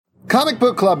Comic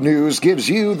Book Club News gives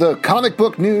you the comic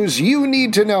book news you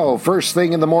need to know first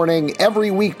thing in the morning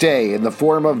every weekday in the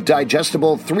form of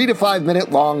digestible 3 to 5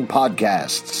 minute long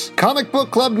podcasts. Comic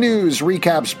Book Club News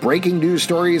recaps breaking news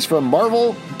stories from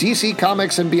Marvel, DC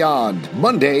Comics, and beyond,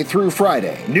 Monday through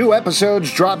Friday. New episodes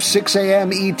drop 6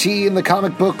 a.m. ET in the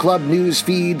Comic Book Club News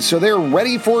feed, so they're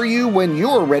ready for you when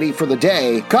you're ready for the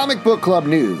day. Comic Book Club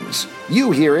News.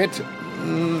 You hear it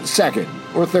second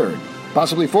or third,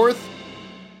 possibly fourth.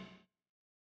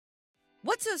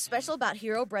 What's so special about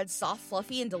Hero Bread's soft,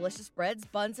 fluffy, and delicious breads,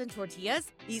 buns, and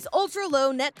tortillas? These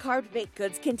ultra-low net-carb baked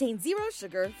goods contain zero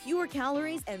sugar, fewer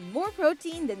calories, and more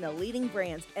protein than the leading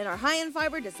brands, and are high in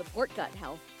fiber to support gut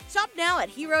health. Shop now at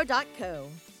hero.co.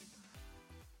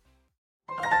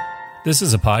 This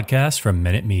is a podcast from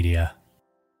Minute Media.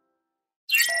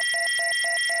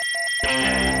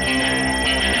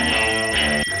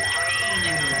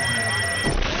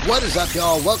 What is up,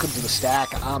 y'all? Welcome to The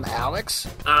Stack. I'm Alex.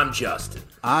 I'm Justin.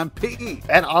 I'm Pete.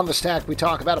 And on The Stack, we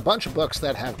talk about a bunch of books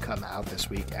that have come out this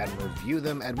week and review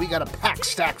them, and we got a pack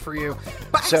stack for you.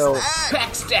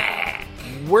 Pack stack!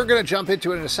 We're going to jump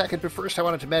into it in a second, but first I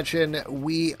wanted to mention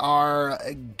we are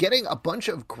getting a bunch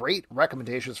of great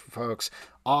recommendations for folks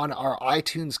on our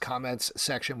iTunes comments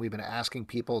section. We've been asking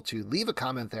people to leave a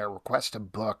comment there, request a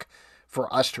book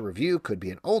for us to review. Could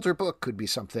be an older book, could be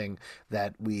something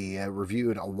that we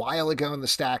reviewed a while ago in the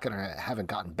stack and haven't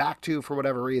gotten back to for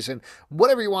whatever reason.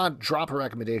 Whatever you want, drop a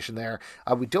recommendation there.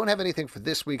 We don't have anything for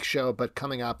this week's show, but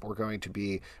coming up, we're going to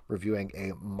be reviewing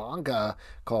a manga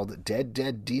called Dead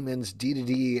Demons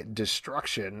D&D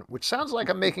Destruction, which sounds like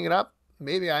I'm making it up.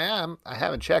 Maybe I am. I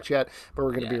haven't checked yet, but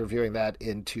we're going to be reviewing that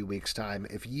in 2 weeks' time.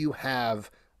 If you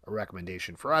have a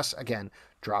recommendation for us, again,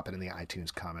 drop it in the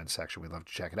iTunes comments section. We'd love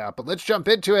to check it out. But let's jump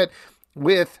into it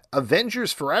with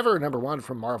Avengers Forever, #1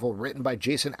 from Marvel, written by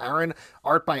Jason Aaron,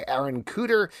 art by Aaron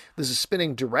Kuder. This is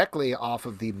spinning directly off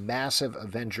of the massive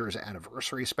Avengers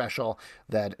Anniversary special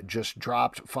that just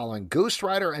dropped following Ghost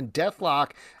Rider and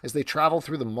Deathlock as they travel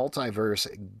through the multiverse,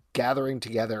 gathering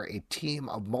together a team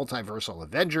of multiversal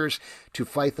Avengers to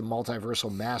fight the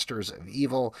multiversal masters of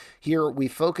evil. Here we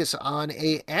focus on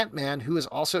a Ant-Man who is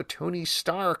also Tony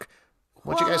Stark.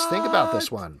 What do you guys think about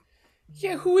this one?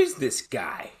 Yeah, who is this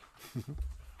guy?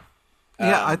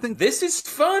 I think this is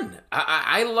fun.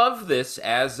 I love this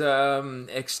as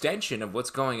extension of what's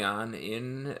going on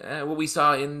in what we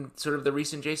saw in sort of the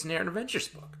recent Jason Aaron Avengers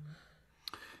book.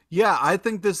 Yeah, I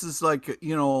think this is like,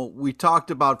 we talked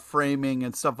about framing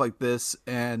and stuff like this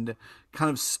and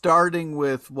kind of starting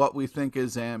with what we think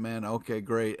is Ant-Man. Okay,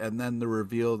 great. And then the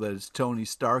reveal that it's Tony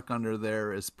Stark under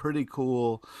there is pretty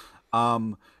cool.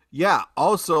 Yeah,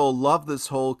 also love this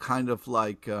whole kind of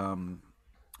like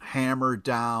hammer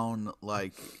down,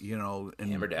 like,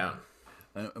 Hammer down.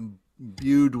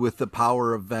 Imbued with the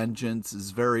power of vengeance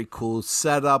is very cool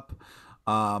setup.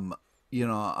 I'm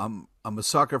a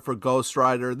sucker for Ghost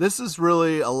Rider. This is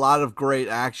really a lot of great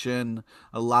action,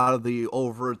 a lot of the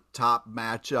over top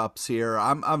matchups here.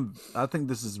 I think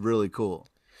this is really cool.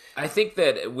 I think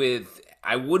that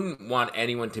I wouldn't want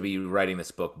anyone to be writing this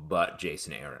book but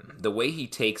Jason Aaron. The way he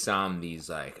takes on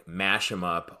these like mash 'em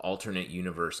up alternate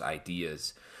universe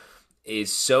ideas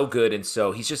is so good, and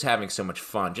so he's just having so much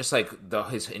fun, just like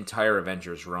his entire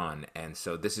Avengers run. And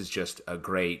so this is just a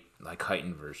great like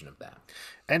heightened version of that.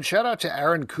 And shout out to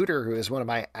Aaron Kuder, who is one of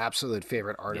my absolute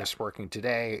favorite artists working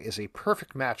today, is a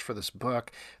perfect match for this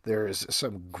book. There's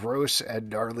some gross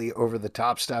and gnarly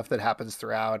over-the-top stuff that happens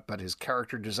throughout, but his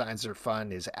character designs are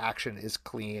fun. His action is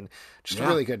clean. Just a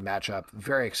really good matchup.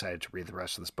 Very excited to read the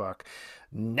rest of this book.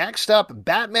 Next up,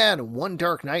 Batman, One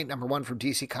Dark Knight, #1 from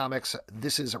DC Comics.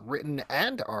 This is written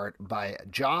and art by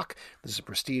Jock. This is a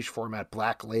prestige format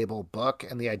Black Label book,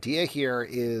 and the idea here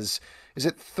is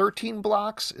it 13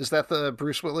 blocks? Is that the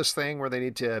Bruce Willis thing where they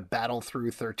need to battle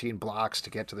through 13 blocks to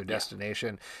get to their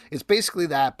destination? It's basically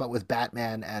that, but with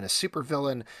Batman and a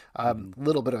supervillain.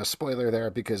 Little bit of a spoiler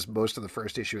there because most of the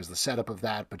first issue is the setup of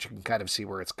that, but you can kind of see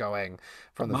where it's going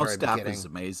from the very beginning. Most Def is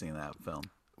amazing in that film.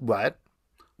 What?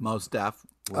 Most Def.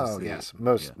 Yes.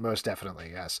 Most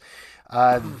definitely, yes.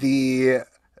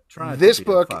 This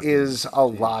book is a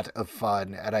lot of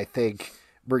fun, and I think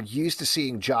we're used to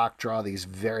seeing Jock draw these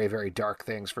very, very dark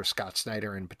things for Scott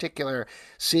Snyder in particular.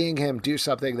 Seeing him do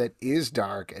something that is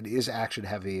dark and is action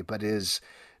heavy, but is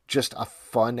just a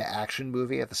fun action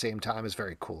movie at the same time is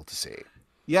very cool to see.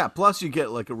 Yeah, plus you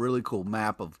get like a really cool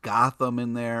map of Gotham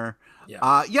in there. Yeah,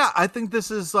 I think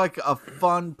this is like a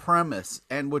fun premise.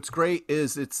 And what's great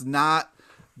is it's not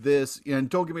this, and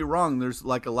don't get me wrong, there's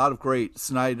like a lot of great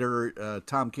Snyder,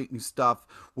 Tom King stuff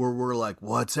where we're like,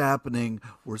 what's happening?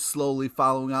 We're slowly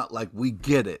following out. Like, we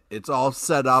get it. It's all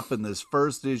set up in this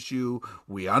first issue.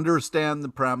 We understand the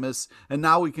premise, and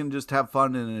now we can just have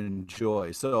fun and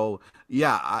enjoy. So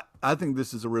yeah, I think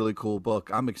this is a really cool book.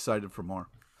 I'm excited for more.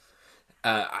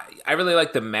 I really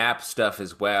like the map stuff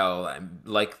as well. I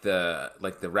like the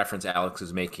reference Alex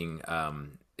is making.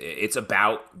 It's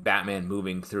about Batman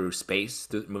moving through space,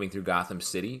 moving through Gotham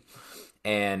City,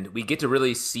 and we get to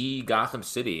really see Gotham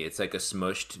City. It's like a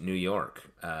smushed New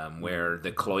York, where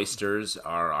the cloisters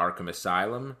are Arkham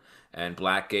Asylum and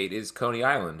Blackgate is Coney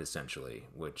Island, essentially.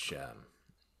 Which,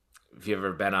 if you've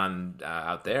ever been on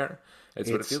out there,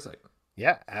 it's what it feels like.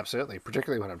 Yeah, absolutely.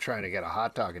 Particularly when I'm trying to get a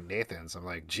hot dog at Nathan's. I'm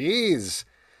like, geez,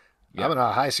 I'm in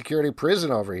a high security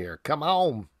prison over here. Come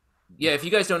on. Yeah, if you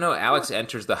guys don't know, Alex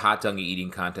enters the hot dog eating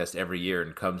contest every year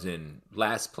and comes in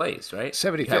last place, right?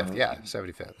 75th,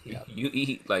 75th. Yeah. You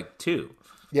eat like 2.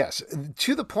 Yes.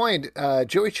 To the point,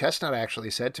 Joey Chestnut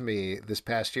actually said to me this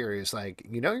past year, he's like,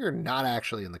 you're not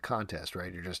actually in the contest,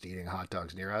 right? You're just eating hot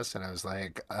dogs near us. And I was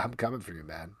like, I'm coming for you,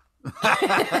 man.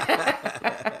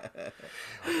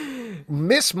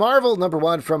 Miss Marvel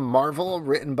 #1 from Marvel,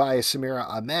 written by Samira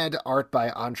Ahmed, art by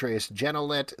Andres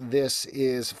Genolet. This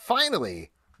is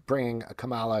finally bringing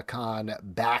Kamala Khan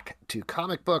back to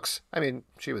comic books. I mean,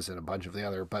 she was in a bunch of the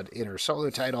other, but in her solo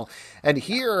title. And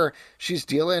here she's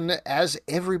dealing, as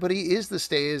everybody is these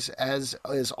days, as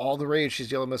is all the rage, she's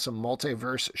dealing with some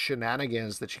multiverse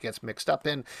shenanigans that she gets mixed up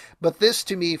in. But this,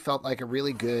 to me, felt like a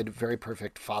really good, very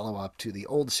perfect follow-up to the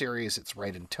old series. It's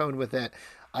right in tone with it.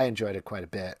 I enjoyed it quite a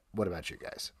bit. What about you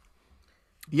guys?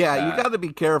 Yeah, you got to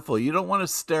be careful. You don't want to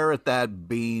stare at that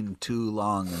bean too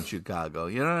long in Chicago.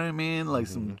 You know what I mean? Like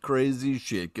some crazy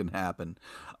shit can happen.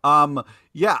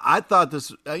 Yeah, I thought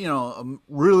this,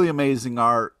 really amazing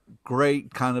art,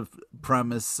 great kind of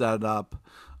premise setup,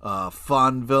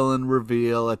 fun villain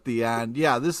reveal at the end.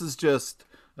 Yeah, this is just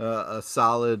a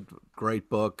solid, great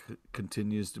book.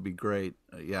 Continues to be great.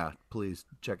 Yeah, please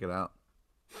check it out.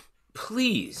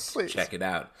 Please check it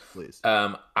out. Please.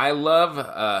 I love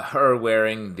her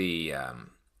wearing the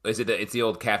it's the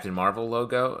old Captain Marvel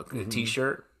logo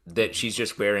T-shirt that she's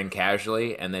just wearing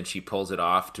casually, and then she pulls it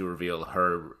off to reveal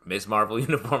her Ms. Marvel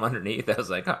uniform underneath. I was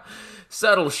like,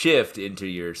 subtle shift into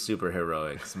your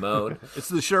superheroics mode. It's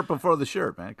the shirt before the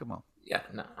shirt, man. Come on. Yeah,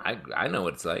 no, I know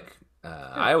what it's like.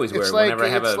 I always wear it whenever I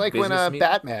have a business meeting. It's like when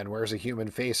Batman wears a human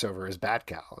face over his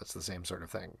Batcowl. It's the same sort of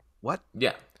thing. What?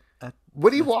 Yeah.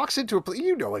 When he walks into a place,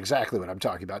 you know exactly what I'm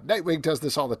talking about. Nightwing does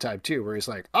this all the time, too, where he's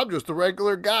like, I'm just a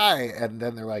regular guy. And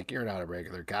then they're like, you're not a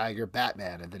regular guy, you're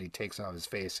Batman. And then he takes off his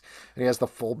face, and he has the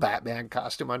full Batman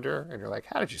costume under. And you're like,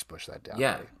 how did you push that down?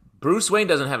 Yeah. Buddy? Bruce Wayne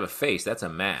doesn't have a face. That's a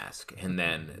mask. And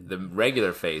then the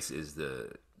regular face is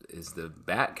the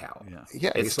Batcowl.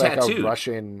 Yeah, he's like tattooed.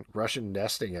 A Russian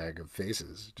nesting egg of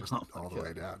faces, just all the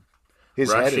way down. His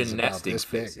Russian head is about nesting this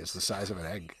big. faces. It's the size of an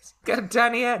egg. He's got a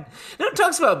tiny head. No one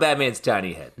talks about Batman's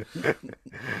tiny head.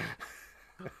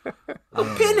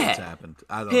 Pinhead.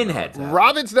 Pinhead.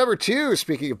 Robin's #2.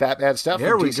 Speaking of Batman stuff,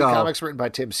 there from we DC go. Comics, written by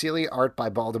Tim Seeley, art by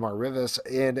Baldemar Rivas.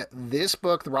 In this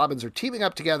book, the Robins are teaming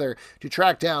up together to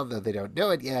track down, though they don't know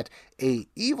it yet, a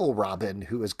evil Robin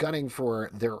who is gunning for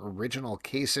their original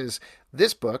cases.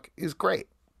 This book is great.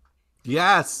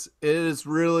 Yes, it is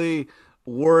really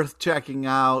worth checking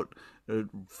out.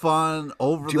 Fun,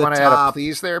 over the top. Do you want to add a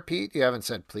please there, Pete? You haven't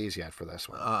said please yet for this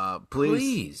one.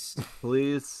 Please.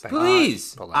 I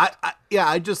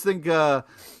just think the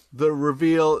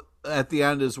reveal at the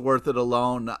end is worth it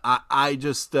alone.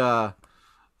 It's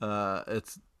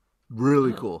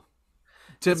really cool.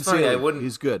 Tim Seeley,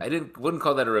 he's good. I wouldn't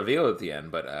call that a reveal at the end,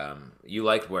 but you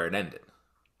liked where it ended.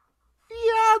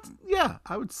 Yeah,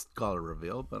 I would call it a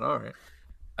reveal, but all right.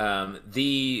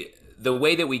 The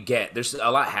way that we there's a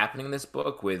lot happening in this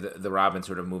book with the Robin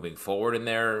sort of moving forward in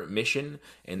their mission,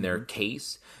 in their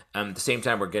case. At the same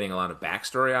time, we're getting a lot of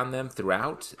backstory on them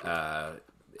throughout.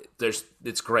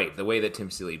 It's great. The way that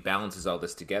Tim Seeley balances all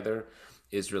this together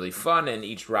is really fun, and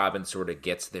each Robin sort of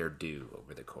gets their due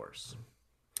over the course.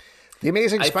 The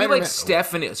Amazing Spider-Man.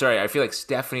 I feel like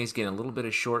Stephanie's getting a little bit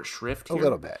of short shrift here. A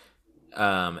little bit.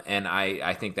 And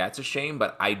I think that's a shame,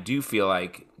 but I do feel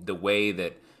like the way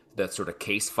that sort of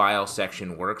case file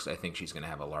section works, I think she's going to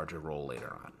have a larger role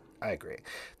later on. I agree.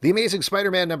 The Amazing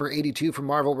Spider-Man #82 from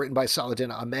Marvel, written by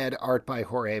Saladin Ahmed, art by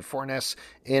Jorge Fornes.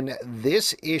 In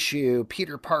this issue,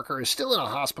 Peter Parker is still in a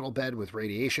hospital bed with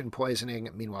radiation poisoning.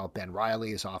 Meanwhile, Ben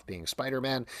Reilly is off being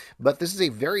Spider-Man. But this is a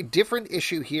very different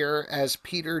issue here as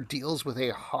Peter deals with a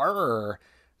horror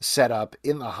setup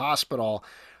in the hospital.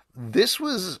 This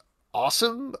was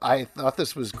awesome. I thought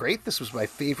this was great. This was my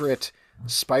favorite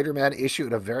Spider-Man issue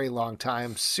in a very long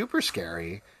time. Super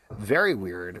scary, very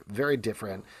weird, very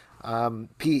different.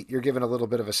 Pete, you're giving a little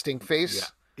bit of a stink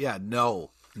face. Yeah.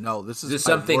 No. This is Does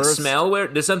my something worst... smell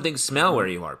where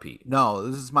you are, Pete? No,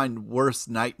 this is my worst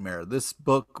nightmare. This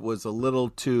book was a little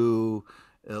too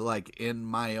like in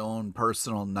my own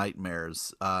personal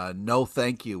nightmares. No,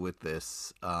 thank you with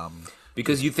this.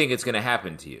 Because you think it's going to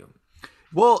happen to you.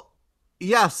 Well,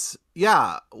 yes,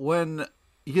 yeah. When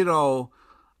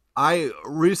I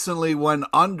recently went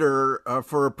under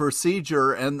for a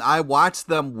procedure, and I watched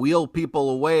them wheel people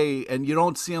away, and you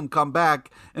don't see them come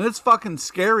back, and it's fucking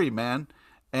scary, man.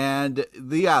 And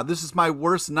this is my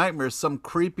worst nightmare. Some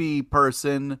creepy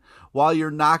person, while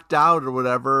you're knocked out or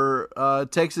whatever,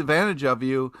 takes advantage of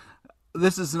you.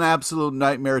 This is an absolute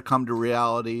nightmare come to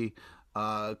reality.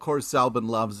 Of course, Zalbin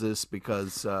loves this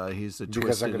because he's a twisted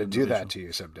Because I'm going to do individual. that to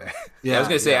you someday. Yeah, I was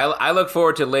going to say, I look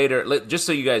forward to later. Just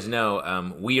so you guys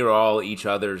know, we are all each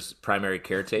other's primary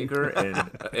caretaker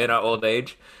in our old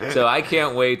age. So I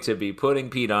can't wait to be putting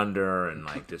Pete under and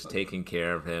like just taking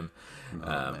care of him,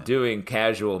 doing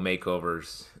casual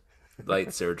makeovers,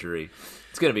 light surgery.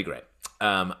 It's going to be great.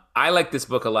 I like this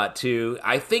book a lot too.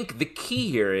 I think the key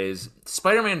here is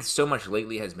Spider-Man so much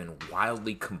lately has been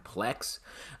wildly complex.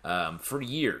 For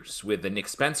years with the Nick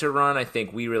Spencer run, I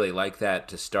think we really like that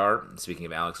to start. Speaking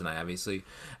of Alex and I, obviously.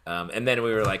 And then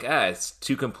we were like, it's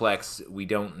too complex. We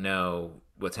don't know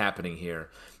what's happening here.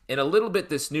 And a little bit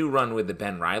this new run with the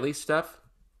Ben Reilly stuff.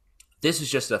 This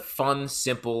is just a fun,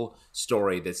 simple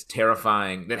story that's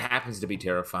terrifying, that happens to be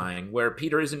terrifying, where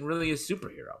Peter isn't really a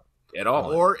superhero at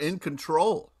all. Or in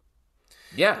control.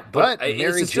 Yeah, but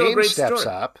Mary Jane steps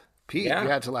up. Pete, you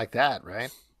had to like that, right?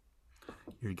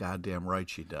 You're goddamn right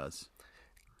she does.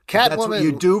 Catwoman, that's what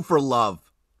you do for love.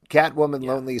 Catwoman,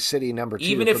 Lonely City #2.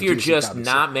 Even if you're DC just Comics.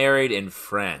 not married and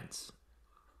friends.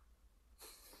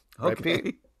 Right, Okay.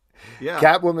 Pete? Yeah.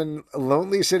 Catwoman,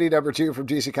 Lonely City #2 from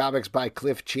DC Comics by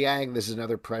Cliff Chiang. This is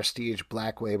another prestige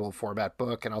Black Label format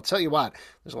book. And I'll tell you what,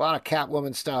 there's a lot of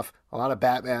Catwoman stuff, a lot of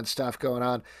Batman stuff going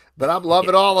on, but I'm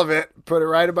loving all of it. Put it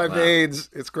right in my veins.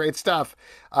 It's great stuff.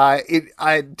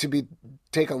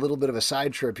 Take a little bit of a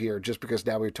side trip here, just because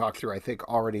now we've talked through, I think,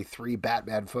 already 3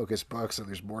 Batman-focused books, and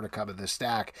there's more to come in this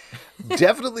stack.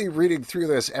 Definitely reading through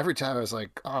this, every time I was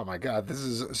like, oh my God, this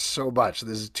is so much.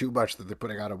 This is too much that they're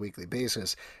putting on a weekly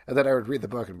basis. And then I would read the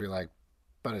book and be like,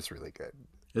 but it's really good.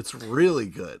 It's really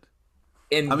good.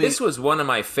 And this was one of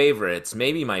my favorites,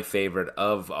 maybe my favorite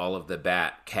of all of the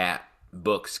Bat-Cat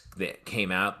books that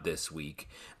came out this week.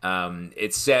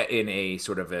 It's set in a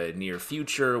sort of a near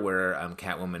future where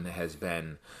Catwoman has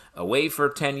been away for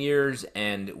 10 years,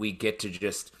 and we get to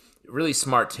just really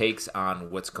smart takes on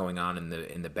what's going on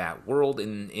in the Bat world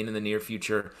in the near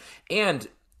future. And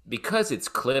because it's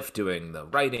Cliff doing the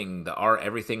writing, the art,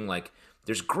 everything, like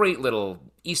there's great little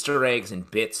Easter eggs and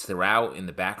bits throughout in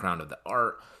the background of the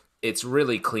art. It's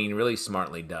really clean, really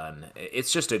smartly done.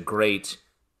 It's just a great,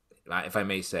 if I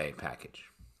may say, package.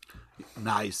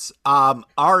 Nice.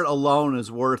 Art alone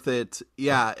is worth it.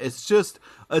 Yeah, it's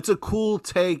a cool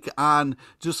take on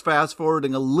just fast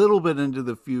forwarding a little bit into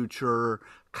the future,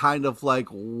 kind of like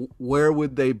where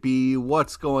would they be,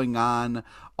 what's going on.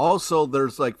 Also,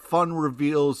 there's like fun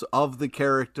reveals of the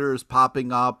characters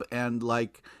popping up, and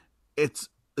like it's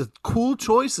cool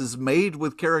choices made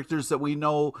with characters that we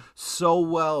know so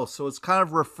well. So it's kind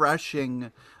of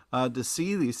refreshing to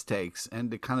see these takes and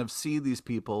to kind of see these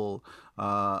people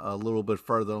a little bit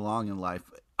further along in life.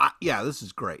 This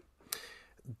is great.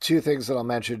 2 things that I'll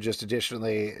mention just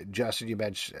additionally. Justin, you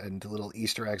mentioned little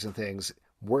Easter eggs and things.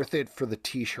 Worth it for the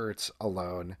T-shirts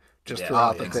alone. Just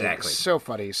throughout the thing. So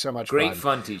funny, so much great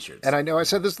fun T-shirts. And I know I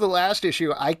said this is the last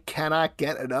issue. I cannot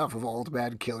get enough of Old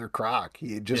Man Killer Croc.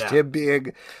 Him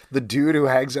being the dude who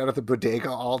hangs out at the bodega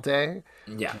all day.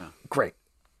 Yeah. Great.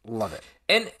 Love it.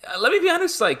 And let me be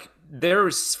honest, like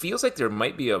feels like there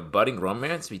might be a budding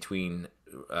romance between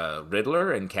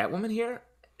Riddler and Catwoman here,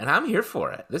 and I'm here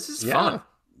for it. This is fun.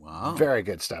 Wow. Very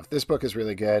good stuff. This book is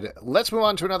really good. Let's move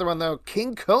on to another one, though.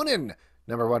 King Conan,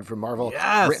 #1 from Marvel.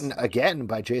 Yes. Written again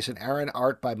by Jason Aaron,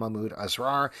 art by Mahmoud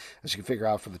Asrar. As you can figure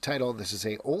out from the title, this is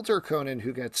a older Conan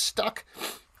who gets stuck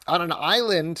on an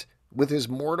island with his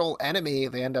mortal enemy.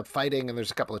 They end up fighting, and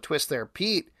there's a couple of twists there.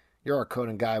 Pete, you're a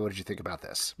Conan guy. What did you think about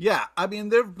this? Yeah, I mean,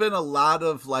 there have been a lot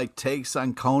of like takes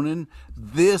on Conan.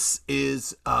 This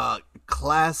is a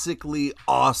classically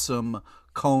awesome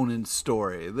Conan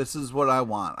story. This is what I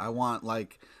want. I want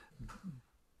like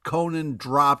Conan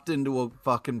dropped into a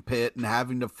fucking pit and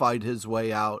having to fight his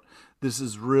way out. This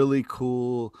is really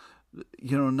cool.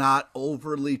 Not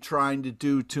overly trying to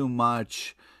do too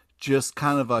much. just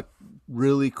kind of a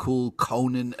really cool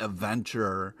Conan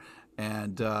adventure.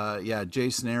 And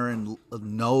Jason Aaron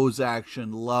knows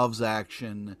action, loves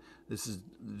action. This is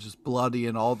just bloody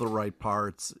in all the right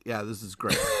parts. Yeah, this is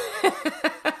great.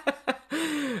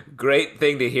 Great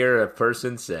thing to hear a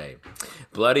person say.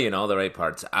 Bloody in all the right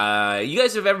parts. Have you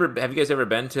guys ever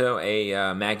been to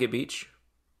a maggot beach?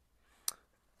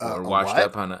 Or washed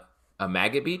up on a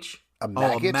maggot beach? A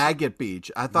maggot? A maggot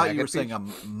beach. I thought you were saying a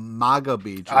MAGA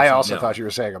beach. I also thought you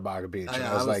were saying a MAGA beach. And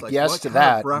I was like, yes to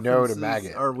that, no to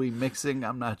maggot. Are we mixing?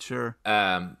 I'm not sure.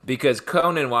 Because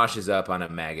Conan washes up on a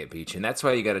maggot beach, and that's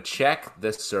why you got to check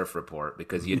the surf report,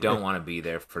 because you don't want to be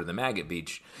there for the maggot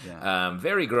beach. Yeah.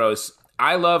 Very gross.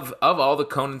 Of all the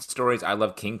Conan stories, I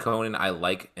love King Conan. I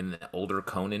like an older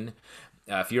Conan.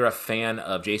 If you're a fan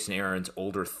of Jason Aaron's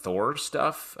older Thor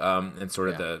stuff, and sort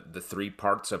of the 3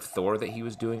 parts of Thor that he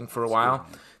was doing for a while,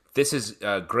 this is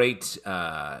great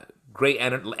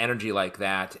energy like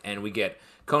that, and we get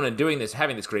Conan doing this,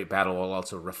 having this great battle, while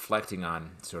also reflecting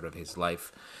on sort of his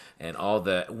life and all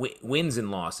the wins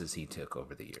and losses he took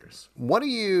over the years. What do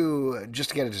you, just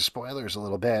to get into spoilers a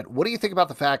little bit, what do you think about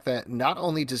the fact that not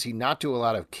only does he not do a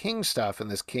lot of king stuff in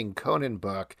this King Conan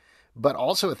book, but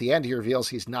also at the end he reveals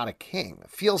he's not a king?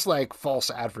 Feels like false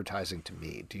advertising to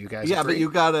me. Do you guys agree? But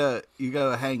you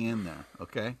gotta hang in there,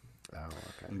 okay? Oh,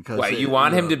 okay. Because why, you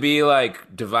want him to be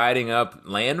like dividing up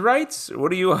land rights?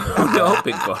 What are you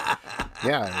hoping for?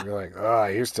 Yeah, you're like,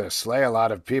 I used to slay a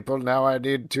lot of people. Now I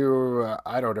need to,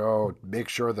 make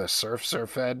sure the serfs are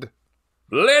fed.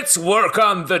 Let's work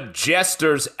on the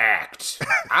Jester's Act.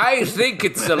 I think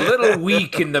it's a little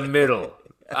weak in the middle.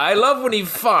 I love when he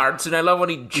farts and I love when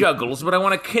he juggles, but I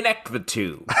want to connect the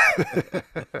two.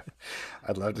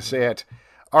 I'd love to see it.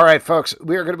 All right, folks,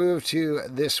 we are going to move to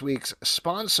this week's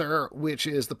sponsor, which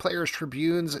is the Players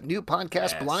Tribune's new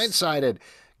podcast, Blindsided.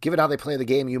 Given how they play the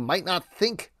game, you might not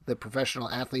think that professional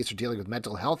athletes are dealing with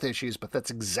mental health issues, but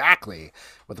that's exactly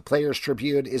what the Players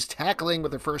Tribune is tackling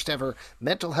with their first ever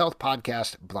mental health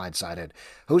podcast, Blindsided.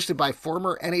 Hosted by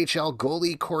former NHL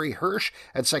goalie Corey Hirsch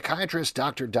and psychiatrist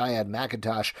Dr. Diane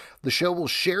McIntosh, the show will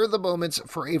share the moments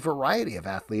for a variety of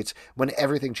athletes when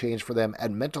everything changed for them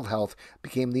and mental health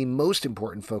became the most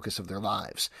important focus of their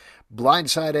lives.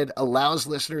 Blindsided allows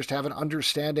listeners to have an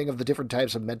understanding of the different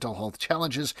types of mental health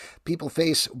challenges people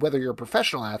face, whether you're a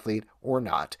professional athlete or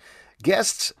not.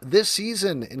 Guests this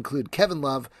season include Kevin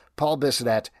Love, Paul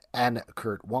Bissonnette, and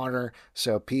Kurt Warner.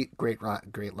 So, Pete, great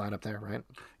lineup there, right?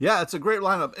 Yeah, it's a great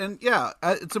lineup. And yeah,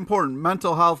 it's important.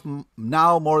 Mental health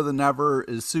now more than ever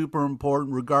is super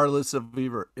important, regardless of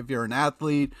if you're an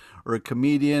athlete or a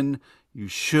comedian. You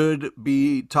should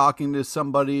be talking to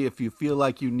somebody if you feel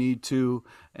like you need to,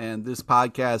 and this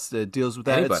podcast deals with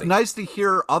that. Anybody. It's nice to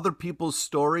hear other people's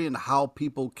story and how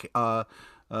people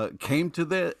came to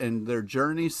that and their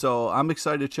journey, so I'm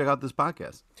excited to check out this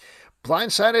podcast.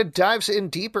 Blindsided dives in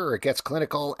deeper, it gets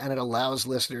clinical, and it allows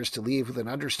listeners to leave with an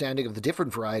understanding of the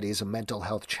different varieties of mental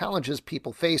health challenges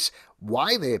people face,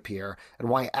 why they appear, and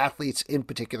why athletes in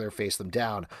particular face them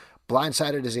down.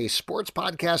 Blindsided is a sports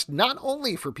podcast not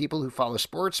only for people who follow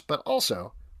sports, but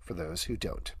also for those who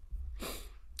don't.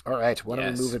 All right, why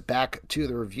don't we move it back to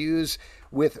the reviews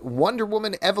with Wonder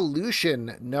Woman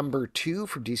Evolution #2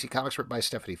 from DC Comics, written by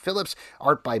Stephanie Phillips,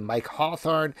 art by Mike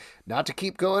Hawthorne. Not to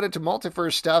keep going into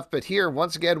multiverse stuff, but here,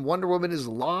 once again, Wonder Woman is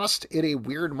lost in a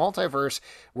weird multiverse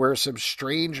where some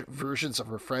strange versions of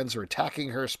her friends are attacking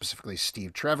her, specifically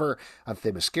Steve Trevor on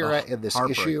Themyscira in this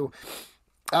issue.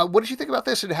 What did you think about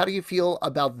this, and how do you feel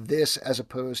about this as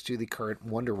opposed to the current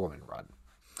Wonder Woman run?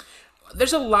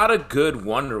 There's a lot of good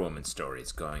Wonder Woman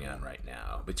stories going on right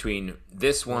now. Between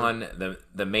this one,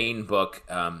 the main book,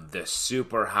 the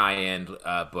super high-end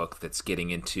book that's getting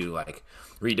into like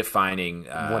redefining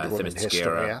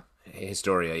Themyscira.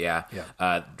 Historia,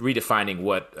 yeah. Redefining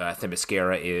what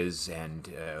Themyscira is and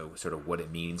sort of what it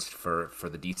means for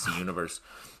the DC universe.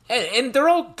 And they're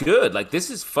all good. Like, this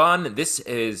is fun.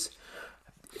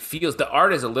 Feels the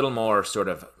art is a little more sort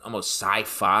of almost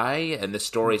sci-fi, and the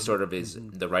story sort of is,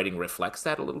 the writing reflects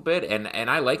that a little bit, and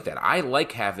I like that. I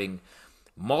like having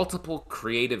multiple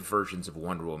creative versions of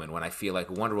Wonder Woman when I feel like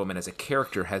Wonder Woman as a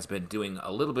character has been doing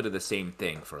a little bit of the same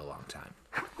thing for a long time.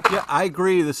 Yeah, I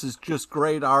agree. This is just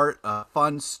great art, a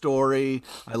fun story.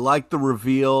 I like the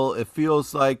reveal. It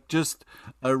feels like just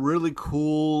a really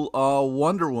cool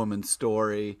Wonder Woman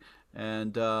story.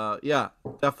 And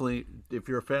definitely, if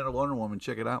you're a fan of Wonder Woman,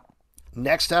 check it out.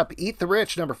 Next up, Eat the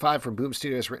Rich, #5 from Boom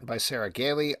Studios, written by Sarah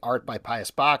Gailey, art by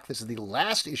Pius Bach. This is the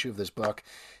last issue of this book.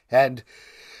 And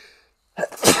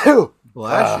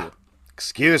bless you.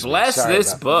 Excuse me. Bless Sorry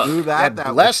this about book. Do that. And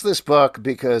that bless this book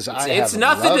because It's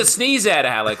nothing to sneeze at,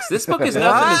 Alex. This book is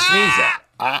nothing to sneeze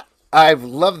at. I've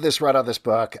loved this run on this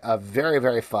book. Very,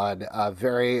 very fun.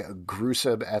 Very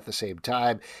gruesome at the same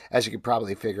time. As you can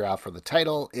probably figure out from the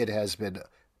title, it has been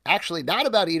actually not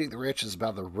about eating the rich. It's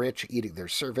about the rich eating their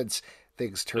servants.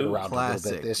 Things turn around a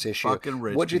little bit this issue.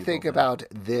 What'd you think about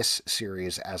this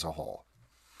series as a whole?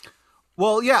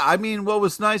 Well, yeah, I mean, what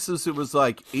was nice is it was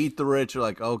like eat the rich. You're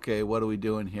like, okay, what are we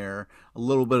doing here? A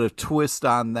little bit of twist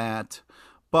on that.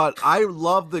 But I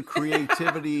love the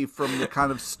creativity from the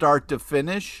kind of start to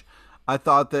finish. I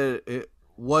thought that it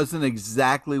wasn't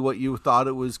exactly what you thought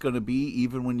it was going to be,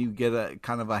 even when you get a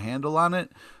kind of a handle on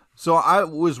it. So I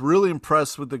was really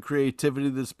impressed with the creativity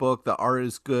of this book. The art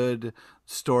is good.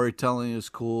 Storytelling is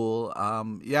cool.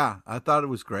 Yeah, I thought it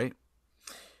was great.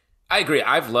 I agree.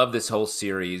 I've loved this whole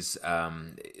series.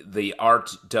 The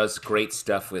art does great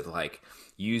stuff with like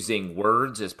using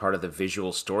words as part of the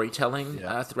visual storytelling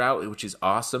throughout, which is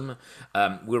awesome.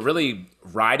 We're really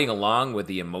riding along with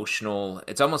the emotional.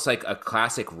 It's almost like a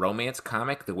classic romance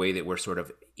comic, the way that we're sort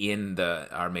of in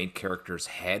our main character's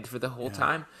head for the whole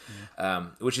time,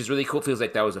 which is really cool. Feels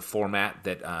like that was a format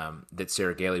that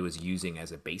Sarah Gailey was using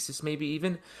as a basis, maybe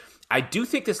even. I do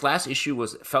think this last issue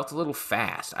felt a little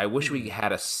fast. I wish we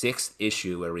had a sixth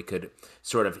issue where we could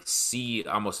sort of see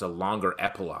almost a longer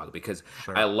epilogue, because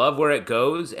I love where it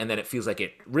goes, and then it feels like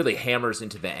it really hammers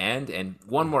into the end. And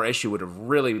one more issue would have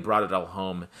really brought it all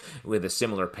home with a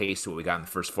similar pace to what we got in the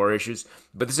first 4 issues.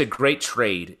 But this is a great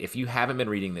trade. If you haven't been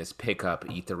reading this, pick up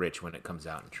Eat the Rich when it comes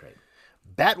out in trade.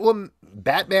 Batman,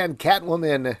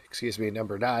 Catwoman,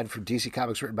 number 9 from DC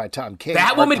Comics, written by Tom King.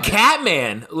 Batwoman,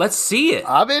 Catman. Let's see it.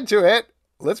 I'm into it.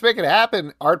 Let's make it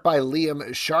happen. Art by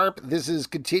Liam Sharp. This is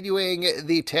continuing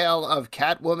the tale of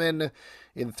Catwoman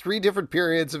in 3 different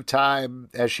periods of time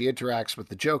as she interacts with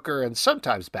the Joker and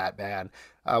sometimes Batman.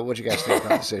 What do you guys think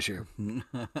about this issue?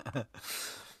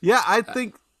 Yeah, I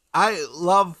think I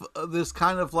love this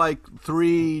kind of like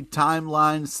 3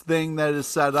 timelines thing that is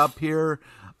set up here.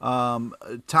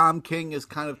 Tom King is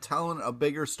kind of telling a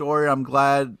bigger story. I'm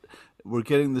glad we're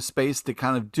getting the space to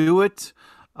kind of do it.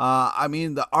 I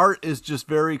mean, the art is just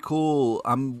very cool.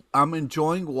 I'm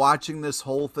enjoying watching this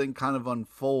whole thing kind of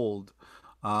unfold.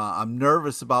 I'm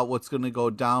nervous about what's going to go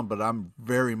down, but I'm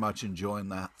very much enjoying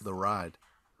the ride.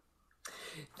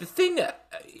 The thing,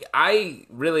 I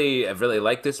really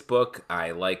like this book. I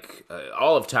like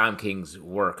all of Tom King's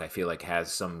work. I feel like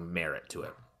has some merit to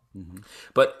it. Mm-hmm.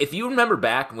 But if you remember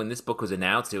back when this book was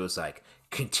announced, it was like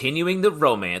continuing the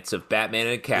romance of Batman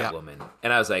and Catwoman. Yeah.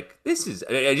 And I was like,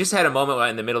 I just had a moment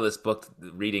in the middle of this book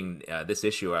reading this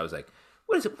issue where I was like,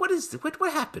 what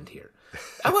happened here?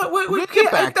 We'll get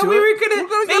back to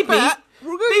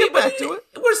it.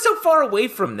 We're so far away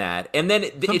from that. And then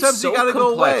sometimes it's so you gotta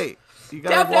complex. Go away. You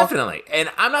gotta Definitely. And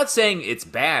I'm not saying it's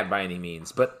bad by any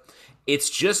means, but it's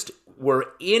just we're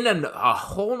in a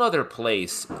whole nother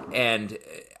place, and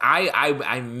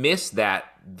I miss that,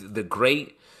 the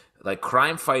great like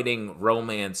crime fighting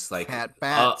romance, like cat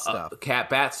bat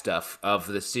stuff of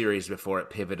the series before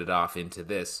it pivoted off into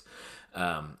this.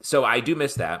 So I do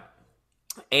miss that.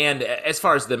 And as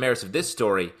far as the merits of this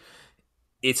story,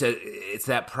 it's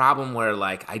that problem where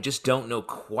like I just don't know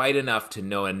quite enough to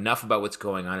know enough about what's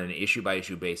going on an issue by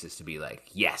issue basis to be like,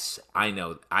 yes, I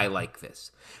know, I like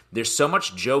this. There's so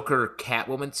much Joker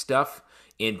Catwoman stuff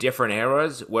in different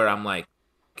eras where I'm like,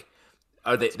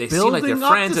 they seem like they're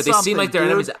friends, or they seem like they're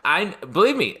enemies.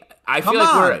 Believe me, I feel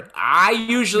like I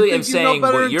usually am saying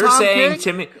what you're saying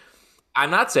to me. I'm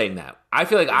not saying that. I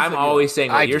feel like I'm always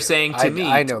saying what you're saying to me.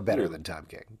 I know better than Tom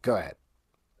King. Go ahead.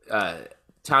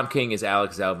 Tom King is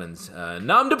Alex Zelman's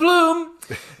nom de plume.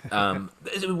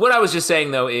 What I was just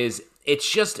saying, though, is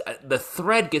it's just the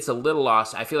thread gets a little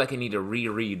lost. I feel like I need to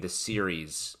reread the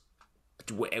series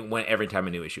every time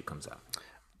a new issue comes out.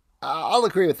 I'll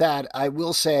agree with that. I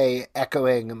will say,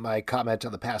 echoing my comment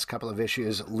on the past couple of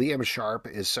issues, Liam Sharp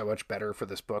is so much better for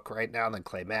this book right now than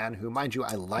Clay Mann, who, mind you,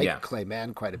 I like Clay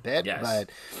Mann quite a bit, but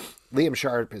Liam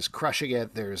Sharp is crushing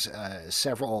it. There's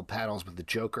several panels with the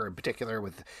Joker in particular,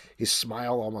 with his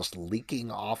smile almost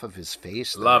leaking off of his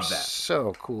face. Love that.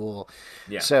 So cool.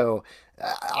 Yeah. So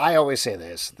I always say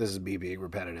this is me being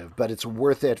repetitive, but it's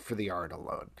worth it for the art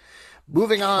alone.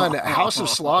 Moving on, House of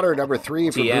Slaughter number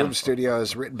 3 from Boom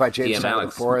Studios, written by James Tynion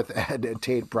IV and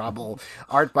Tate Bromble,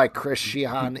 art by Chris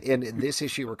Sheehan. In this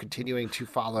issue, we're continuing to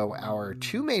follow our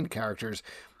 2 main characters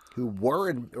who were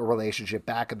in a relationship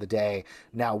back in the day.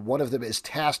 Now, one of them is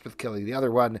tasked with killing the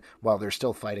other one while they're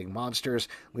still fighting monsters.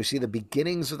 We see the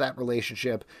beginnings of that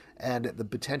relationship and the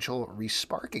potential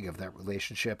resparking of that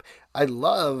relationship. I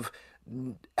love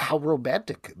how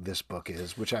romantic this book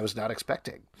is, which I was not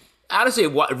expecting. Honestly,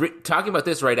 talking about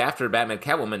this right after Batman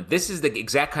Catwoman, this is the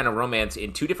exact kind of romance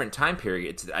in two different time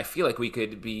periods that I feel like we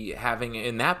could be having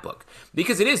in that book.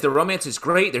 Because it is, the romance is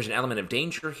great. There's an element of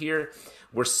danger here.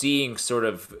 We're seeing sort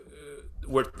of,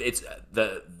 it's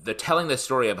the telling the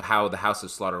story of how the House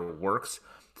of Slaughter works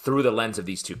through the lens of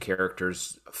these two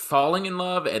characters falling in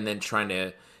love and then trying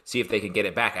to see if they can get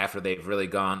it back after they've really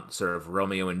gone sort of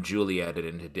Romeo and Juliet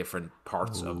into different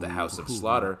parts of the House of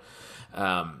Slaughter.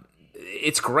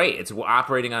 It's great. It's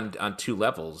operating on two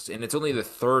levels, and it's only the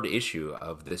third issue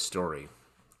of this story.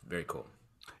 Very cool.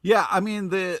 Yeah, I mean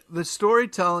the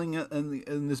storytelling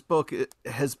in this book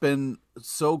has been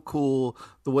so cool.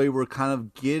 The way we're kind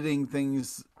of getting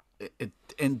things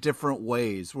in different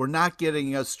ways. We're not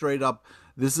getting a straight up.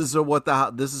 This is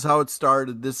how it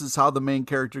started. This is how the main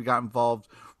character got involved.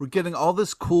 We're getting all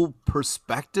this cool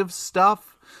perspective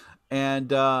stuff,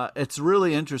 and it's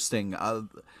really interesting.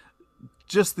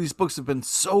 Just these books have been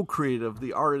so creative.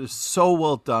 The art is so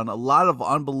well done. A lot of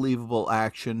unbelievable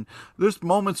action. There's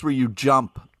moments where you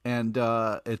jump, and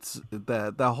it's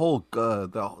the whole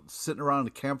sitting around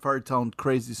a campfire telling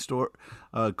crazy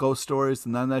ghost stories,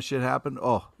 and then that shit happened.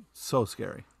 Oh, so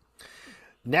scary.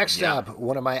 Next up,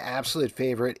 one of my absolute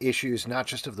favorite issues, not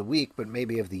just of the week, but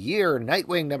maybe of the year,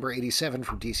 Nightwing number 87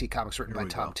 from DC Comics, written by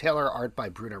Tom Taylor, art by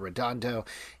Bruno Redondo.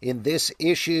 In this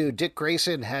issue, Dick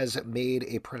Grayson has made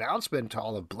a pronouncement to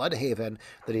all of Bloodhaven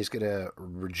that he's going to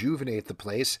rejuvenate the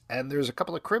place, and there's a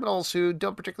couple of criminals who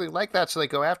don't particularly like that, so they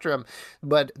go after him.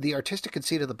 But the artistic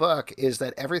conceit of the book is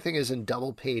that everything is in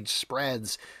double-page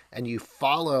spreads, and you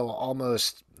follow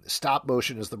almost... stop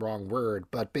motion is the wrong word,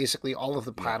 but basically all of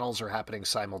the panels are happening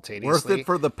simultaneously. Worth it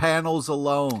for the panels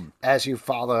alone. As you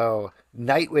follow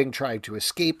Nightwing trying to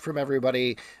escape from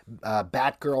everybody,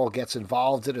 Batgirl gets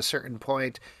involved at a certain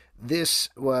point. This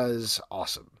was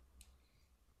awesome.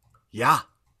 Yeah.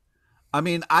 I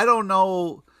mean, I don't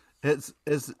know. It's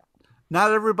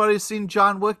not everybody's seen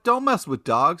John Wick. Don't mess with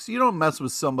dogs. You don't mess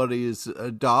with somebody's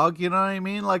dog. You know what I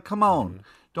mean? Like, come on. Mm-hmm.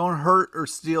 Don't hurt or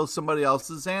steal somebody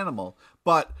else's animal.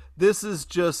 But this is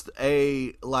just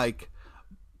a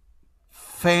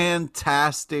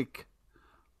fantastic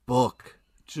book.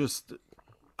 Just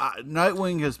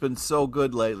Nightwing has been so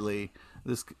good lately.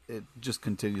 It just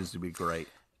continues to be great.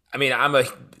 I mean, I'm a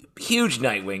huge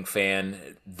Nightwing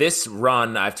fan. This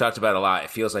run I've talked about a lot. It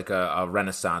feels like a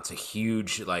renaissance, a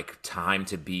huge time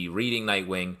to be reading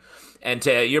Nightwing. And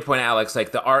to your point, Alex,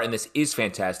 the art in this is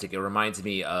fantastic. It reminds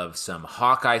me of some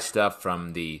Hawkeye stuff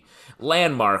from the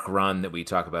Landmark run that we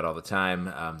talk about all the time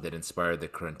that inspired the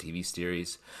current TV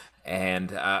series.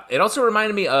 And it also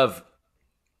reminded me of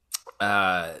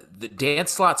the Dan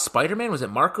Slott Spider-Man. Was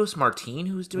it Marcos Martin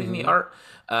who was doing the art?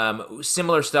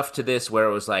 Similar stuff to this, where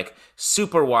it was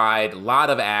super wide, a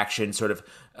lot of action, sort of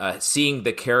seeing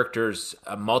the characters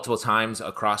multiple times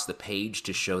across the page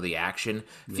to show the action.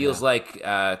 Feels like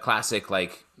classic,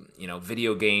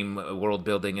 video game world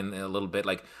building in a little bit.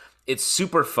 It's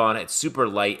super fun. It's super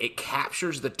light. It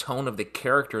captures the tone of the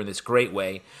character in this great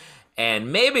way.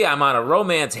 And maybe I'm on a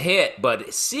romance hit,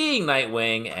 but seeing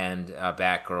Nightwing and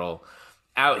Batgirl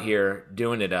out here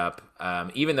doing it up,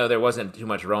 even though there wasn't too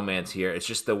much romance here, it's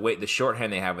just the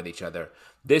shorthand they have with each other.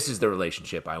 This is the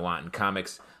relationship I want in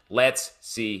comics. Let's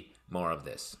see more of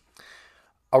this.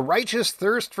 A Righteous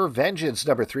Thirst for Vengeance,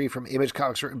 number 3 from Image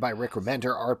Comics, written by Rick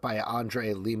Remender, art by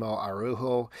Andre Limo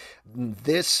Araujo.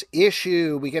 This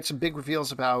issue, we get some big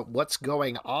reveals about what's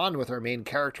going on with our main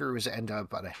character who's ended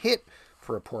up on a hit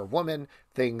for a poor woman.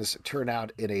 Things turn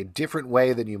out in a different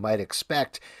way than you might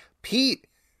expect. Pete,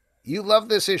 you love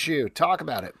this issue. Talk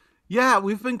about it. Yeah,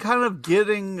 we've been kind of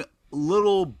getting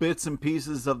little bits and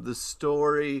pieces of the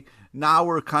story. Now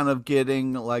we're kind of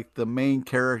getting the main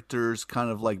characters kind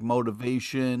of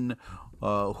motivation,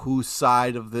 whose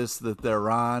side of this that they're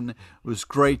on. It was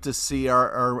great to see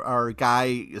our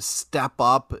guy step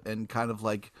up and kind of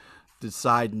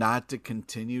decide not to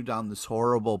continue down this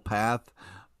horrible path.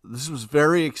 This was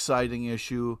very exciting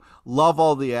issue. Love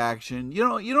all the action. You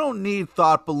don't need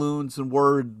thought balloons and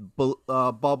word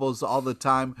bubbles all the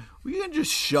time. You can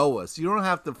just show us. You don't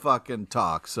have to fucking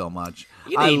talk so much.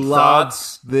 You need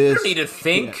thoughts. This. You don't need to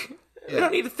think. Yeah. You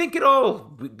don't need to think at all.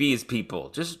 Be as people.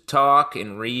 Just talk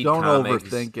and read. Don't comics.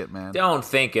 overthink it, man. Don't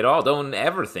think at all. Don't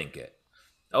ever think it.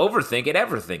 Overthink it.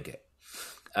 Ever think it.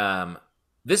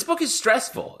 This book is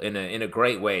stressful in a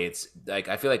great way. It's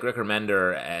I feel like Rick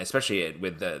Remender, especially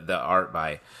with the art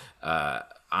by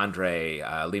Andre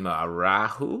Lima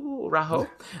Araujo.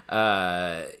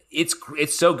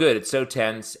 It's so good. It's so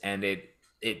tense, and it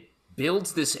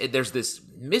builds this. There's this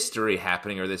mystery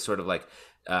happening, or this sort of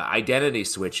identity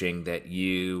switching that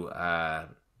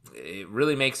it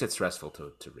really makes it stressful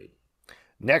to read.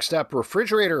 Next up,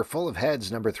 Refrigerator Full of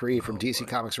Heads, number 3 from DC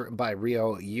Comics, written by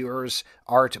Rio Ures,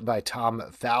 art by Tom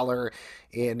Fowler.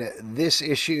 In this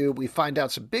issue, we find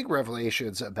out some big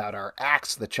revelations about our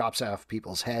axe that chops off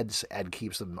people's heads and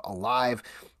keeps them alive.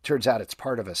 Turns out it's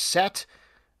part of a set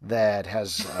that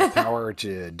has power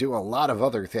to do a lot of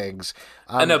other things.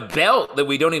 And a belt that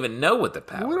we don't even know what the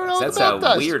power is. That's how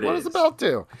weird it is. What does the belt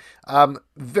do?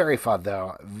 Very fun,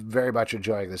 though. Very much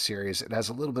enjoying the series. It has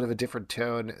a little bit of a different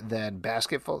tone than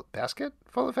Basket Full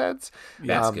of Heads?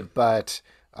 But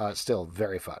still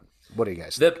very fun. What do you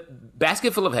guys think? The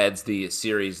Basket Full of Heads, the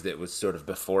series that was sort of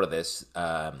before this,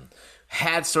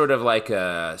 had sort of like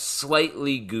a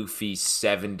slightly goofy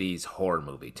 70s horror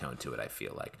movie tone to it, I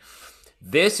feel like.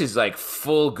 This is like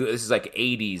this is like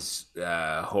 80s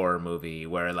horror movie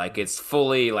where like it's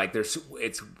fully like it's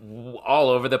all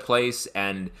over the place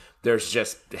and there's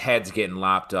just heads getting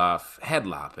lopped off. Head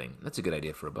lopping. That's a good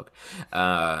idea for a book.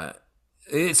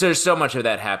 There's so much of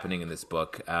that happening in this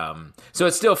book. So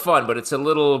it's still fun, but it's a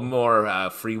little more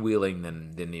freewheeling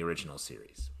than the original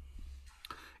series.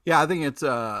 Yeah, I think it's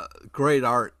great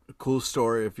art, cool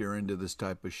story if you're into this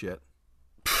type of shit.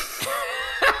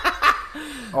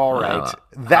 All right.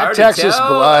 That Texas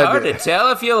Blood. Hard to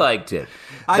tell if you liked it.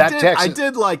 I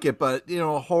did like it, but,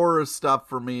 horror stuff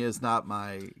for me is not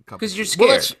my cup of tea. Because you're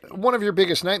scared. Well, one of your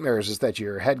biggest nightmares is that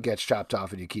your head gets chopped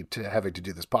off and you keep having to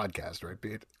do this podcast, right,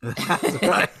 Pete? That's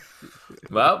right.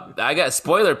 Well, I got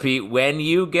spoiler, Pete. When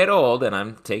you get old and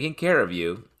I'm taking care of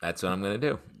you, that's what I'm going to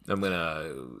do. I'm going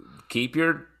to keep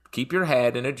your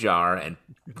head in a jar and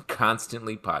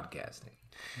constantly podcasting.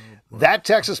 That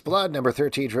Texas Blood, number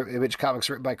 13 from Image Comics,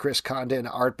 written by Chris Condon,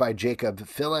 art by Jacob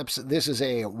Phillips. This is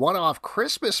a one-off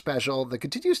Christmas special that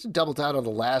continues to double down on the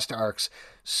last arc's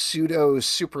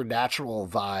pseudo-supernatural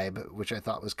vibe, which I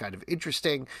thought was kind of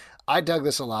interesting. I dug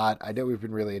this a lot. I know we've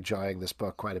been really enjoying this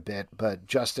book quite a bit, but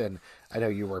Justin, I know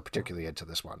you were particularly into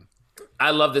this one.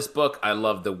 I love this book. I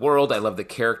love the world. I love the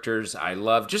characters. I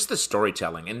love just the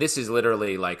storytelling. And this is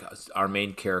literally like our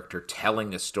main character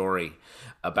telling a story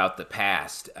about the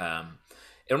past.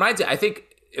 It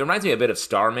reminds me a bit of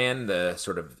Starman, the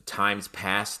sort of times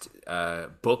past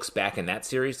books back in that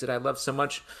series that I love so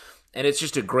much. And it's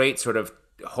just a great sort of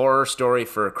horror story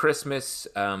for Christmas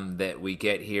that we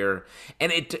get here.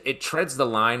 And it treads the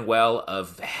line well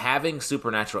of having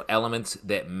supernatural elements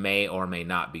that may or may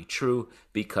not be true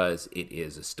because it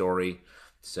is a story.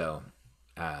 So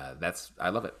I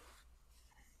love it.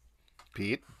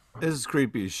 Pete? This is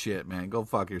creepy as shit, man. Go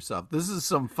fuck yourself. This is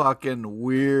some fucking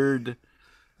weird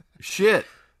shit.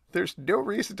 There's no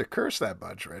reason to curse that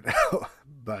much right now,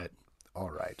 but all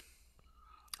right.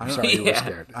 I'm sorry you were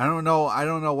scared. I don't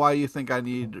know why you think I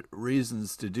need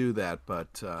reasons to do that,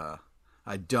 but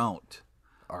I don't.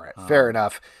 All right, fair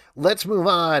enough. Let's move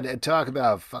on and talk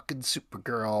about fucking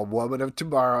Supergirl, Woman of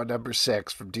Tomorrow, number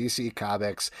 6 from DC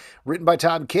Comics. Written by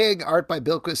Tom King, art by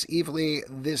Bilquis Evely.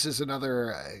 This is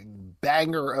another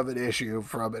banger of an issue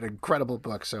from an incredible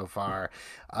book so far.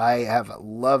 I have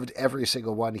loved every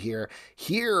single one here.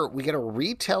 Here, we get a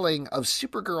retelling of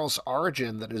Supergirl's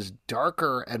origin that is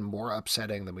darker and more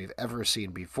upsetting than we've ever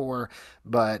seen before,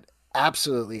 but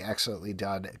absolutely excellently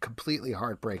done. Completely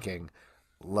heartbreaking.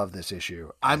 Love this issue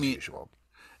as usual.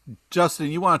 Justin,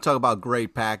 you want to talk about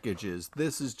great packages.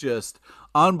 This is just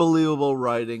unbelievable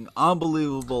writing,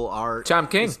 unbelievable art. Tom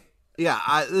King.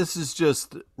 This is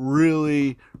just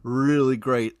really, really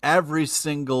great. Every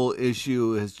single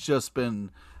issue has just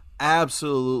been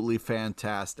absolutely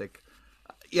fantastic.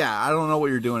 Yeah, I don't know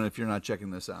what you're doing if you're not checking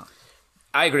this out.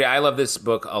 I agree. I love this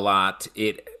book a lot.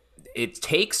 It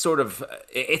takes sort of...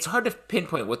 It's hard to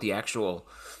pinpoint what the actual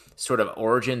sort of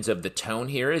origins of the tone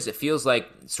here is. It feels like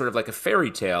sort of like a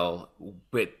fairy tale,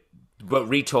 but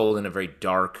retold in a very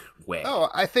dark way. Oh,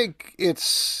 I think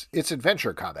it's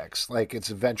adventure comics. Like it's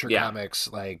adventure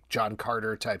comics, like John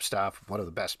Carter type stuff. One of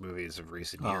the best movies of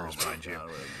recent years, mind you.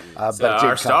 But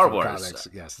our Star Wars,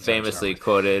 famously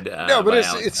quoted. No, but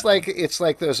it's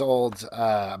like those old.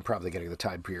 I'm probably getting the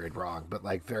time period wrong, but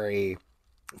like very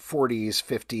 40s,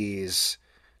 50s.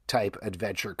 Type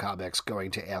adventure comics,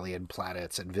 going to alien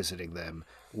planets and visiting them.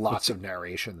 Lots of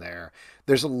narration there.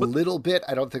 There's a little bit,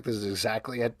 I don't think this is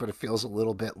exactly it, but it feels a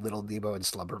little bit Little Nemo and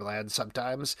Slumberland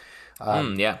sometimes.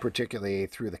 Particularly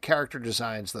through the character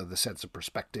designs, though the sense of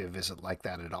perspective isn't like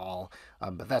that at all.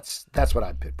 But that's what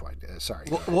I'd pinpoint. Sorry.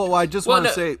 Well, I just want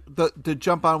to say, to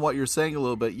jump on what you're saying a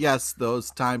little bit, yes, those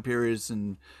time periods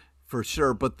and for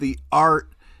sure, but the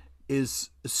art is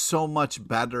so much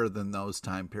better than those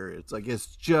time periods. Like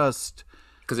it's just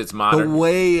because it's modern. The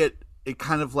way it it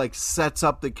kind of like sets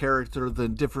up the character, the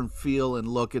different feel and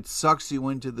look. It sucks you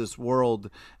into this world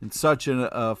in such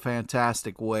a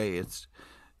fantastic way. It's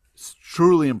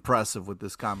truly impressive what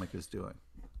this comic is doing.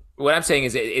 What I'm saying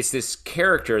is it's this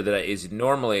character that is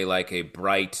normally like a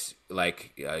bright,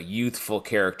 like youthful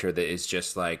character that is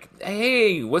just like,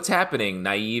 hey, what's happening?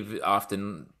 Naive,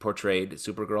 often portrayed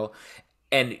Supergirl,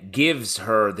 and gives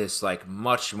her this like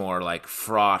much more like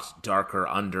fraught, darker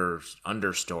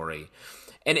understory.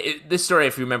 And this story,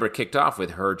 if you remember, kicked off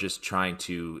with her just trying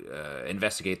to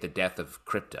investigate the death of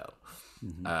Crypto.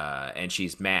 Mm-hmm. And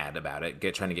she's mad about it,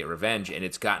 trying to get revenge. And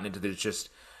it's gotten into this just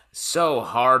so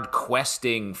hard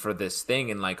questing for this thing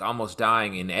and like almost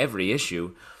dying in every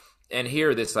issue. And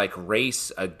here, this like race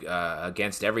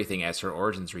against everything as her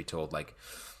origins retold. Like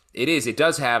it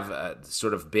does have a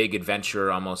sort of big adventure,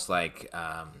 almost like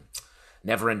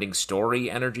never-ending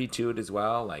story energy to it as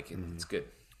well. Like it's good.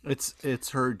 It's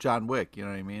her John Wick, you know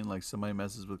what I mean? Like somebody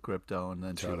messes with Crypto and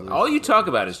then all you talk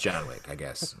about is John Wick, I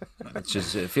guess.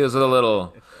 It feels a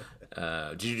little.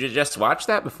 Did you just watch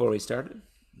that before we started?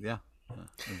 Yeah.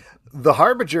 The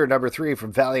Harbinger #3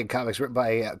 from Valiant Comics, written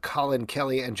by Colin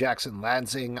Kelly and Jackson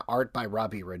Lansing, art by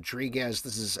Robbie Rodriguez.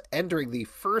 This is entering the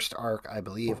first arc, I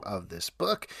believe, of this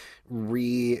book,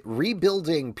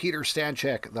 rebuilding Peter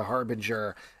Stanchek, the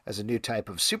Harbinger, as a new type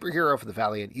of superhero for the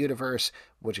Valiant universe.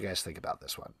 What do you guys think about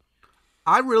this one?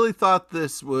 I really thought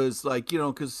this was like,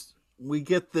 because we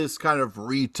get this kind of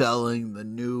retelling, the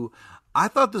new. I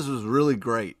thought this was really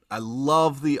great. I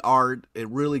love the art. It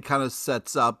really kind of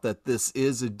sets up that this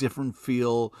is a different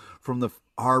feel from the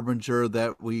Harbinger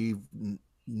that we've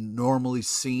normally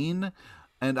seen.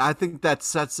 And I think that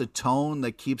sets a tone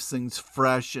that keeps things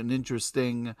fresh and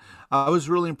interesting. I was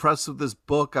really impressed with this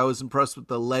book. I was impressed with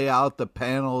the layout, the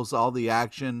panels, all the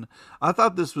action. I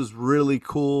thought this was really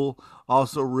cool.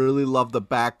 Also really love the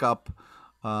backup.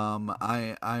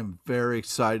 I'm very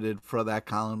excited for that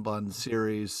Colin Bunn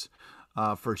series.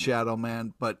 For Shadow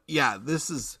Man, but yeah, this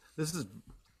is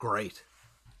great.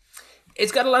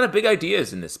 It's got a lot of big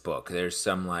ideas in this book. There's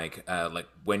some like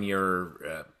when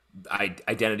your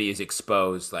identity is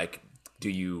exposed, like do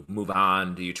you move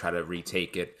on? Do you try to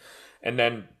retake it? And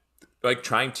then like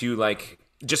trying to like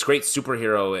just great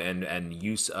superhero and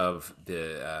use of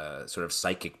the sort of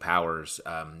psychic powers,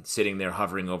 sitting there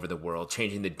hovering over the world,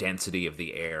 changing the density of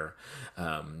the air,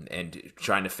 and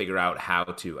trying to figure out how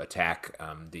to attack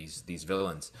these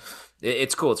villains.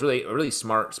 It's cool. It's really a really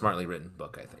smartly written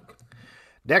book, I think.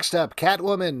 Next up,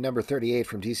 Catwoman, #38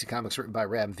 from DC Comics, written by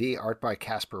Ram V, art by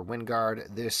Casper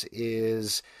Wingard. This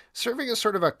is serving as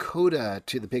sort of a coda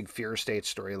to the big Fear State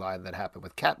storyline that happened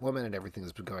with Catwoman and everything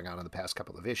that's been going on in the past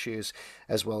couple of issues,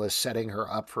 as well as setting her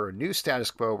up for a new status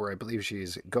quo where I believe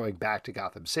she's going back to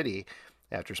Gotham City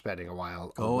after spending a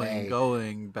while away.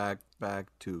 Going back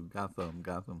to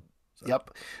Gotham. So. Yep.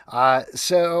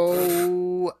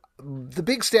 So the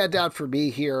big standout for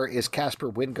me here is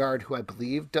Casper Wingard, who I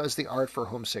believe does the art for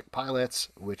Homesick Pilots,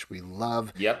 which we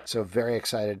love. Yep. So very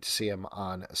excited to see him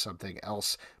on something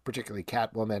else, particularly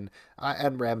Catwoman.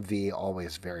 And Ram V,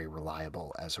 always very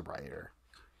reliable as a writer.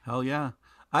 Hell yeah.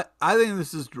 I think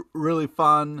this is really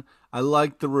fun. I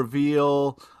like the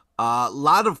reveal. A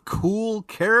lot of cool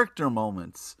character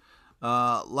moments.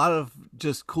 A lot of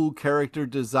just cool character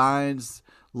designs,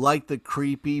 like the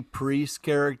creepy priest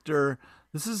character.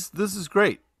 This is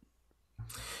great.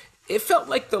 It felt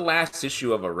like the last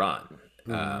issue of a run,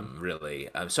 really.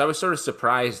 So I was sort of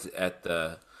surprised at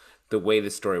the way the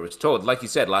story was told. Like you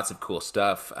said, lots of cool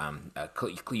stuff.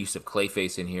 Use of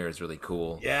Clayface in here is really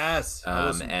cool. Yes. I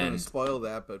wasn't going to spoil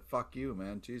that, but fuck you,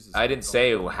 man. Jesus. I didn't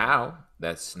say how.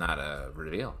 That's not a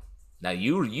reveal. Now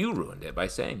you ruined it by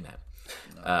saying that.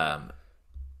 No.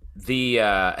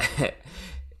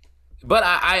 But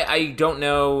I don't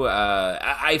know.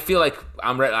 I feel like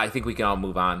I'm ready. I think we can all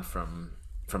move on from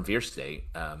Fear State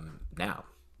now.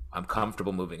 I'm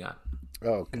comfortable moving on.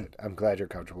 Oh, good. I'm glad you're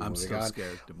comfortable moving on.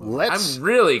 Scared to move. I'm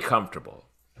really comfortable.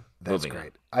 That's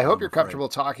great. I hope you're comfortable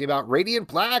talking about Radiant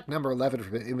Black, #11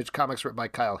 from Image Comics, written by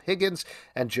Kyle Higgins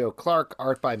and Joe Clark,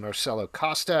 art by Marcelo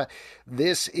Costa.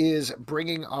 This is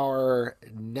bringing our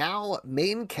now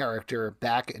main character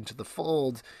back into the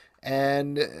fold.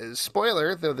 And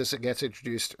spoiler, though this gets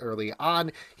introduced early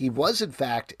on, he was in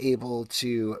fact able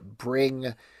to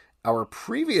bring our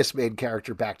previous main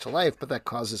character back to life, but that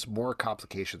causes more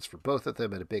complications for both of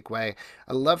them in a big way.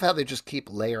 I love how they just keep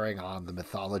layering on the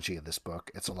mythology of this book.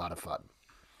 It's a lot of fun.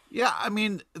 Yeah, I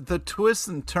mean, the twists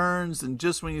and turns, and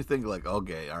just when you think like,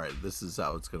 okay, all right, this is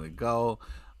how it's going to go.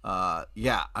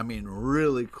 Yeah, I mean,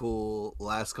 really cool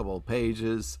last couple of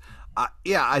pages.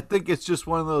 Yeah, I think it's just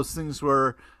one of those things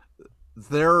where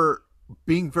they're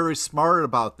being very smart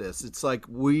about this. It's like,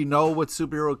 we know what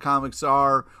superhero comics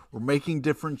are. We're making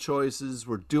different choices.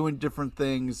 We're doing different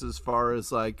things as far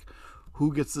as like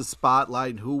who gets the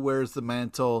spotlight and who wears the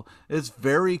mantle. It's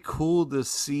very cool to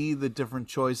see the different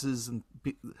choices and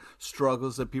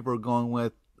struggles that people are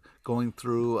going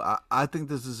through. I think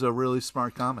this is a really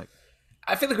smart comic.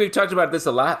 I feel like we've talked about this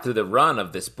a lot through the run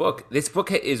of this book. This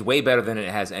book is way better than it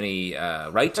has any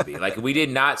right to be. Like, we did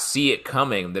not see it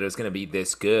coming that it was going to be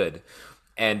this good.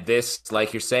 And this,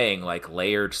 like you're saying, like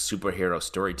layered superhero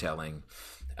storytelling.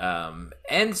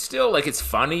 And still, like, it's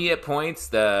funny at points.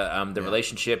 The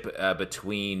relationship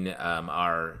between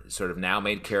our sort of now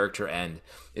made character and,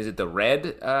 is it the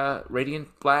red Radiant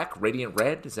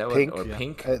Red? Is that Pink? Or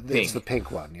Pink? It's the pink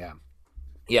one, yeah.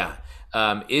 Yeah.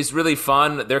 Is really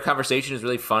fun. Their conversation is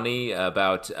really funny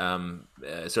about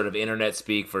sort of internet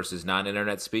speak versus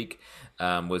non-internet speak.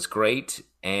 Was great.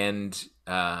 And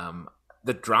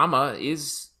the drama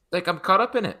is, like, I'm caught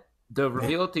up in it. The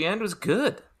reveal at the end was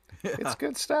good. It's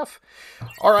good stuff.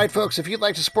 All right, folks, if you'd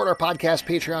like to support our podcast,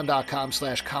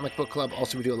 patreon.com/Comic Book Club.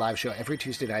 Also, we do a live show every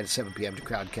Tuesday night at 7 p.m. to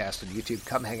Crowdcast on YouTube.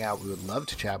 Come hang out. We would love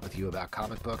to chat with you about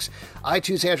comic books.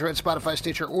 iTunes, Android, Spotify,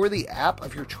 Stitcher, or the app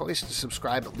of your choice to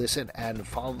subscribe, listen, and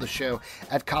follow the show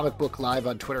at Comic Book Live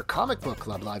on Twitter,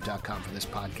 comicbookclublive.com for this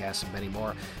podcast and many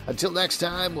more. Until next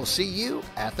time, we'll see you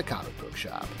at the comic book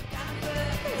shop.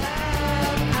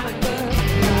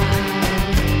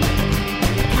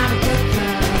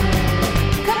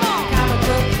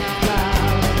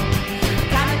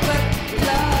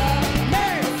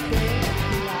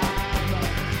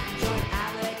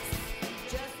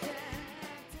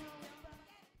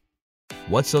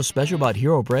 What's so special about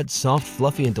Hero Bread's soft,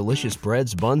 fluffy, and delicious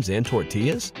breads, buns, and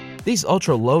tortillas? These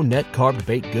ultra-low net-carb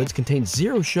baked goods contain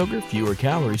zero sugar, fewer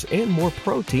calories, and more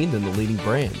protein than the leading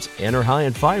brands, and are high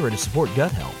in fiber to support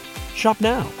gut health. Shop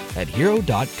now at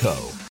Hero.co.